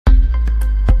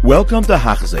Welcome to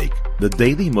Hachzik, the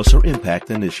Daily Musar Impact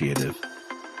Initiative.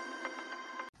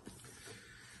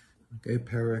 Okay,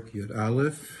 Perek Yud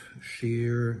Aleph,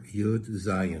 Shir Yud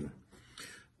Zayin.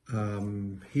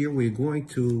 Here we're going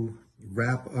to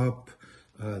wrap up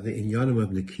the Inyanim of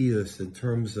Nikias in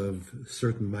terms of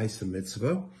certain Maisa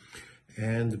Mitzvah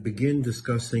and begin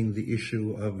discussing the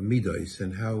issue of Midos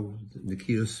and how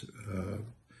Nikias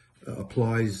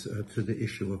applies to the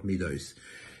issue of Midos.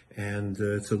 And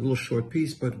it's a little short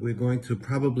piece, but we're going to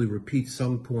probably repeat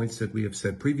some points that we have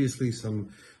said previously, some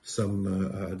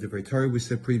Divrei Torah we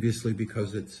said previously,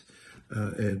 because it's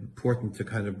important to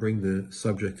kind of bring the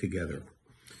subject together.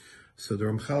 So the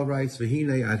Ramchal writes,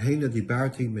 "V'hinei adheina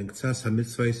dibarti min ktsas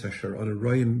hamitzvos asher anu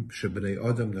royim shebnei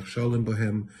adam nechshalim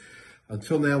bohem."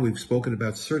 Until now, we've spoken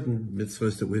about certain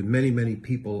mitzvahs that many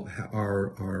people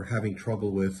are having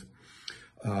trouble with.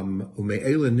 And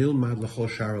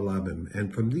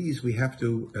from these we have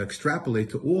to extrapolate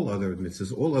to all other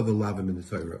mitzvahs, all other lavim in the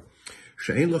Torah.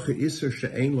 There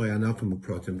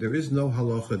is no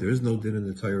halacha, there is no din in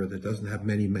the Torah that doesn't have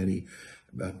many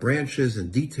branches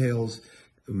and details.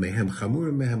 Mehem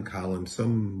chamur, mehem kalim,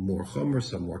 some more chomer,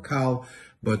 some more kal,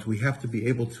 but we have to be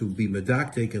able to be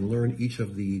medaktek and learn each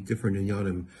of the different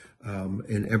inyanim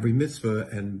in every mitzvah,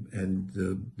 and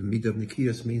the midah of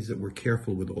Nikias means that we're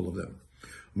careful with all of them.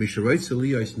 If you want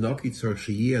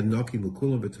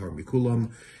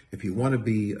to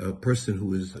be a person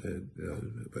who has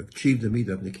achieved the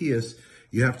midah of Nikias,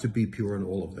 you have to be pure in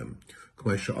all of them. The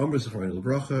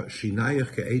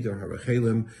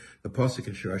pasuk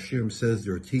in Yesharim says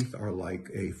their teeth are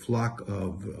like a flock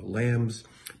of lambs.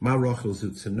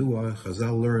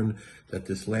 Chazal learn that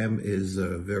this lamb is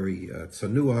very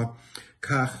tsanua.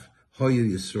 So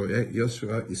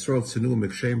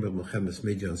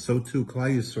too,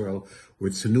 Klal Yisrael were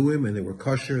tzenuim, and they were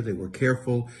kosher, they were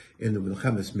careful in the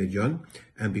Milchemes Midyan,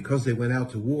 and because they went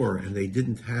out to war and they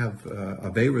didn't have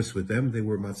Averis with them, they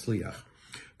were matzliach.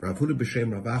 Rav Huna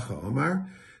b'shem Rav Acha Omar,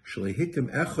 shleihikim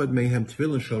echad mehem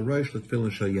tefillin shel rosh letefillin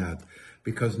shel yad,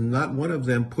 because not one of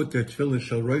them put their tefillin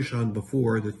shel rosh on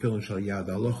before the tefillin shel yad.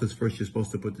 The halacha is first you're supposed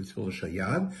to put the tefillin shel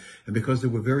yad, and because they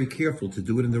were very careful to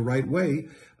do it in the right way,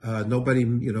 nobody,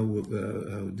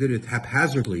 did it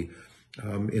haphazardly,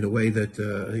 in a way that,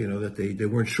 that they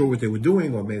weren't sure what they were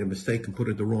doing or made a mistake and put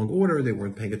it in the wrong order. They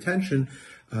weren't paying attention.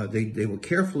 They were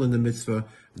careful in the mitzvah.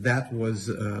 That was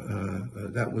their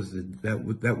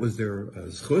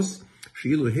zchus.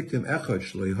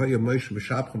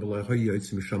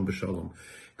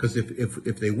 Because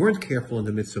if they weren't careful in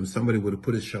the mitzvah, somebody would have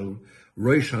put his shel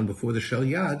rosh on before the shel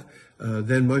yad,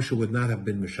 then Moshe would not have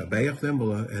been mishabeach them,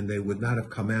 and they would not have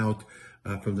come out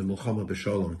from the milchama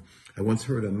b'shalom. I once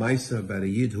heard a maisa about a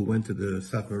yid who went to the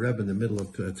Satmar Rebbe in the middle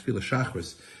of tefillah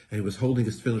shachris, and he was holding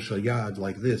his tefillah shel yad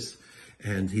like this,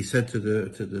 and he said to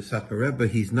the Satmar Rebbe,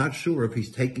 he's not sure if he's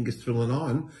taking his tefillin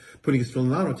on, putting his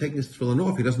tefillin on, or taking his tefillin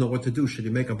off. He doesn't know what to do. Should he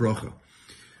make a bracha?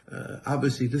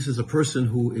 Obviously, this is a person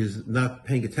who is not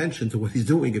paying attention to what he's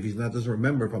doing. If doesn't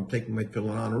remember if I'm taking my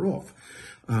tefillin on or off.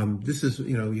 This is,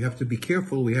 you have to be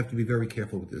careful. We have to be very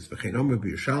careful with this.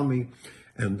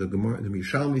 And the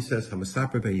Yesharim says,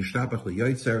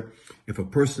 if a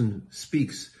person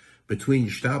speaks between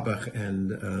Yishtabach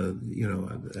and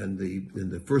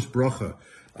the first bracha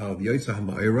of Yotzer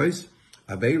HaMa'aros,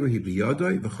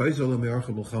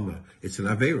 it's an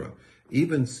Aveira.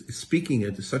 Even speaking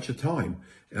at such a time,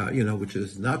 which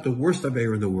is not the worst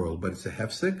Aveira in the world, but it's a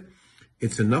hefsek.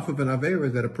 It's enough of an Aveira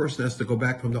that a person has to go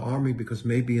back from the army because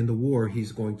maybe in the war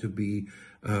he's going to be,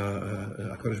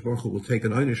 HaKadosh Baruch Hu will take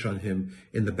an einish on him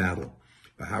in the battle.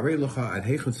 So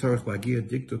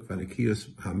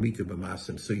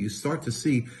you start to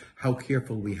see how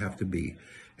careful we have to be.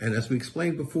 And as we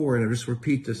explained before, and I'll just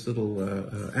repeat this little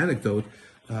anecdote,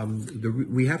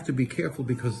 we have to be careful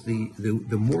because the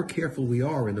more careful we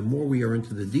are and the more we are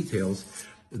into the details,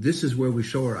 this is where we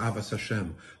show our Avas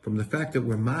Hashem. From the fact that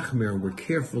we're machmir and we're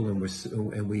careful and we're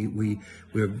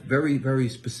very, very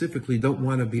specifically don't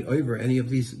want to be over any of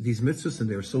these mitzvahs, and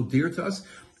they're so dear to us,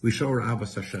 we show our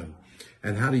Avas Hashem.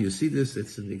 And how do you see this?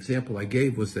 It's an example I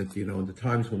gave was that, in the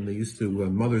times when they used to,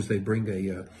 mothers, they bring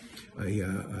a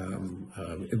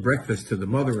breakfast to the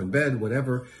mother in bed,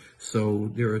 whatever.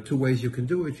 So there are two ways you can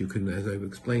do it. You can, as I've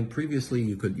explained previously,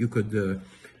 you could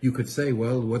say,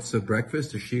 well, what's the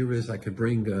breakfast? The shir is I could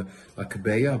bring a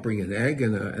kabeya, I'll bring an egg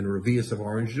and a revius of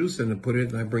orange juice and put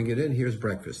it, and I bring it in, here's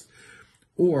breakfast.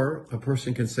 Or a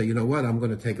person can say, you know what, I'm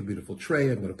going to take a beautiful tray,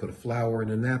 I'm going to put a flower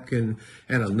in a napkin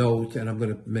and a note, and I'm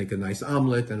going to make a nice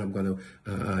omelet, and I'm going to,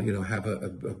 have a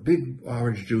big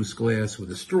orange juice glass with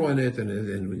a straw in it,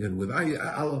 and with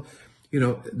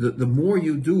the more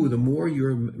you do, the more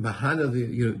you're mahana,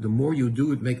 the more you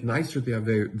do it, make nicer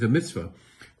the mitzvah.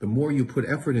 The more you put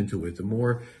effort into it, the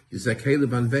more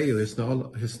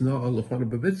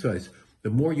the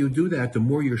more you do that, the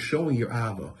more you're showing your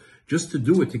ava. Just to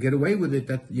do it, to get away with it,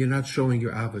 that you're not showing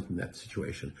your ava in that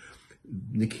situation.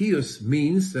 Nikius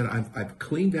means that I've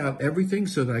cleaned out everything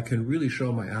so that I can really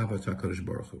show my ava to HaKadosh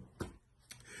Baruch Hu.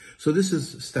 So this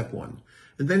is step one.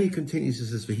 And then he continues, he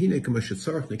says, V'hine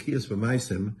k'mashetzarach nikius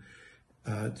b'maisim,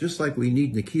 just like we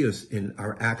need nikius in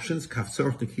our actions,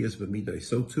 kaftzarach nikius b'midos.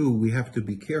 So too, we have to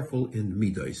be careful in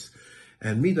midos.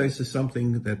 And midos is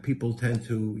something that people tend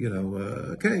to,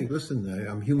 okay, listen,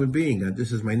 I'm a human being,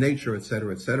 this is my nature,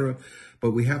 etc., etc.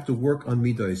 But we have to work on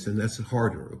midos, and that's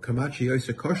harder.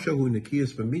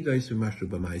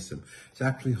 It's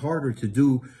actually harder to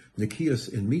do nikius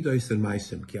in midos than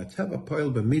maisim.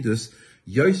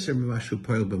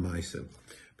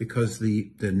 Because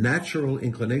the natural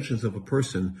inclinations of a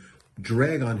person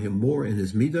drag on him more in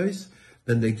his midos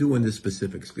than they do in the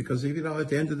specifics. Because at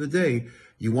the end of the day,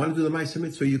 you want to do the Maisa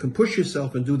mitzvah, you can push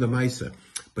yourself and do the Maisa.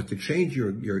 But to change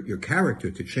your character,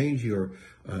 to change your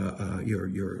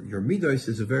midos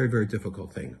is a very, very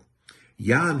difficult thing.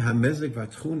 Yan hamezek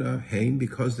vatchuna heim,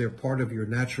 because they're part of your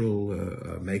natural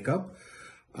makeup.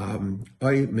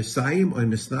 Oy misayim oy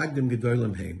misnagdim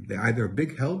gedolim heim. They're either a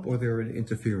big help or they're an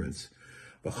interference.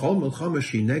 V'chol milchama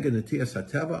shinega netias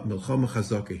hateva milchama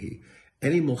chazakahi.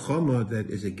 Any milchama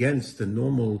that is against the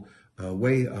normal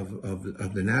way of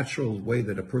the natural way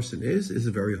that a person is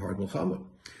a very hard milchama.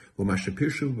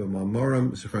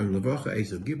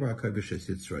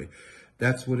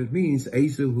 That's what it means. That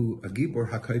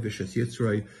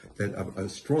a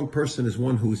strong person is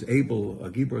one who's able, a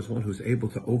gibor is one who's able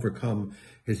to overcome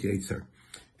his yetzer.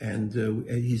 And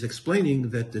he's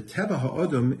explaining that the teva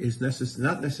ha'adam is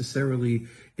not necessarily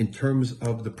in terms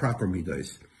of the proper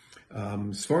midos.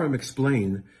 Svarim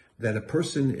explain that a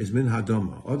person is min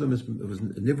ha'adama. Adam was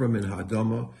nivra min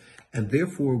ha'adama, and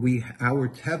therefore our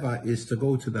teva is to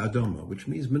go to the adama, which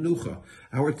means menucha.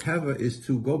 Our teva is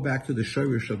to go back to the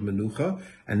shorish of menucha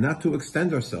and not to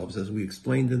extend ourselves, as we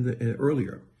explained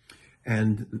earlier.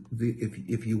 And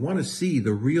if you want to see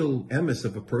the real emes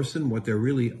of a person, what they're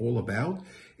really all about,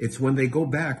 it's when they go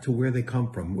back to where they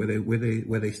come from, where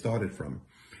they started from.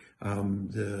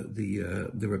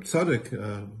 The Reb Tzadok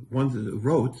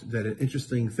wrote that an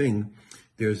interesting thing.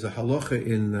 There's a halacha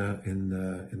in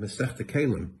Masechta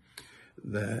Kelim,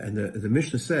 and the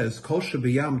Mishnah says, "Kol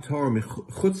shebiyam tor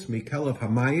chutz mikelav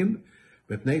hamayim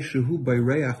mepnei shehu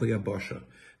b'reach liyabasha."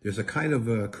 There's a kind of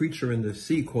a creature in the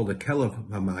sea called a kelav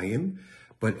hamayim,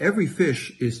 but every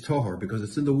fish is tahor because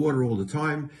it's in the water all the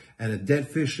time, and a dead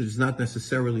fish is not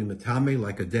necessarily metame,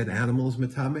 like a dead animal is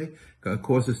metame,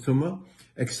 causes tumah.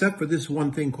 Except for this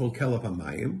one thing called kelav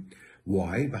hamayim.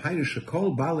 Why?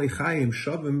 Kol balei chayim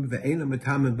shebiyam eina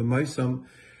metamim b'maisam.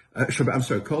 All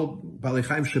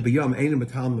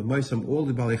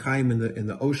the balei chayim in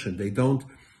the ocean,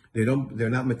 they're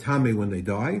not metame when they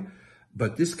die.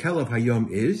 But this kelav hayom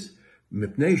is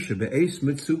mipnei shebe'es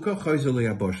mitzuka chayzer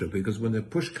le'abosha, because when the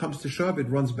push comes to shove, it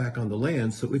runs back on the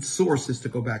land. So its source is to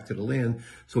go back to the land.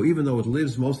 So even though it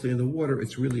lives mostly in the water,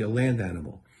 it's really a land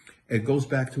animal. It goes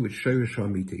back to its shorish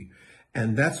hamiti.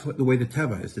 And that's the way the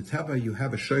teva is. The teva, you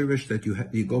have a shorish that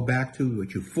you go back to,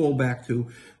 that you fall back to,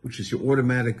 which is your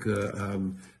automatic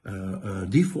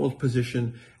default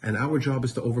position. And our job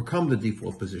is to overcome the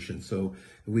default position. So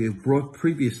we have brought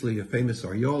previously a famous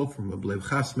Aryol from Ablev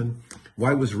Chasman.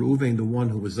 Why was Reuven the one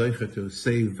who was zeicher to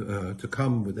save, to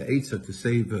come with the Eitzah to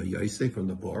save Yosef from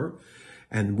the bar?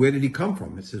 And where did he come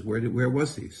from? It says, where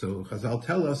was he? So Chazal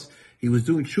tell us he was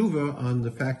doing tshuva on the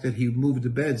fact that he moved the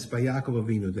beds by Yaakov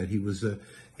Avinu, that he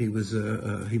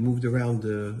moved around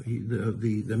the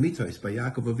mitais by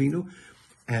Yaakov Avinu.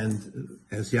 And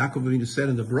as Yaakov Avinu said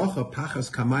in the bracha,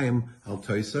 pachas kamayim al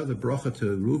toisa, the bracha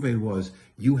to Reuven was,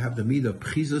 you have the midah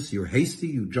pchizas, you're hasty,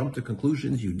 you jump to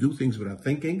conclusions, you do things without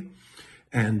thinking.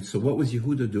 And so what was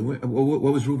Yehuda doing? What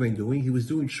was Reuven doing? He was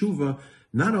doing tshuva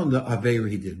not on the Aveir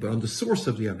he did, but on the source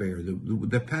of the Aveir,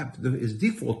 his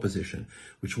default position,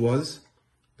 which was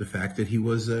the fact that he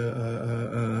was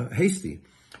hasty.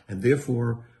 And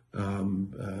therefore,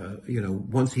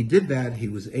 once he did that, he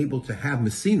was able to have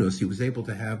Mesilas, he was able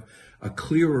to have a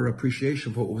clearer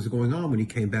appreciation for what was going on when he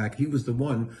came back. He was the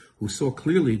one who saw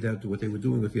clearly that what they were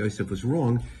doing with Yosef was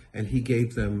wrong, and he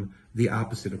gave them the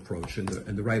opposite approach and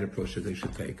the right approach that they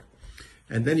should take.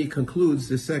 And then he concludes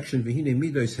this section, V'hine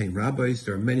midos heim rabbis,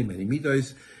 there are many, many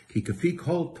midos, ki kafi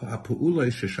kol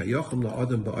ha'pu'ulai sheshayochem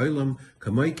la'adam ba'olam,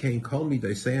 kamoi kein kol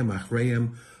midosayim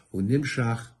achreim,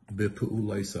 u'nimshach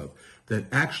b'pu'ulaisav. that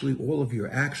actually all of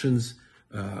your actions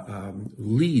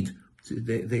lead.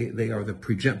 They are the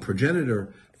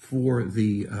progenitor for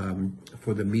the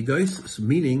midos,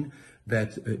 meaning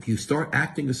that if you start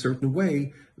acting a certain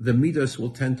way, the midos will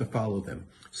tend to follow them,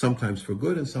 sometimes for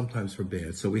good and sometimes for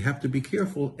bad. So we have to be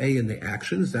careful, in the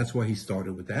actions. That's why he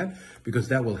started with that, because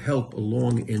that will help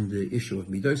along in the issue of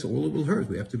midos, or it will hurt.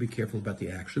 We have to be careful about the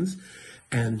actions.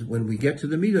 And when we get to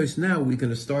the midos now, we're going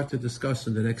to start to discuss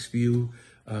in the next few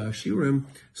shiurim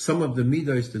some of the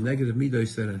midos, the negative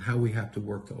midos, and how we have to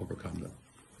work to overcome them.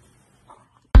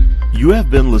 You have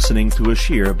been listening to a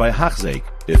shiur by Hachzeik.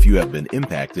 If you have been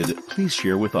impacted, please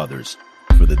share with others.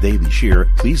 For the daily shiur,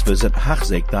 please visit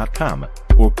Hachzeik.com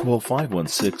or call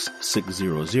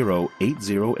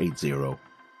 516-600-8080.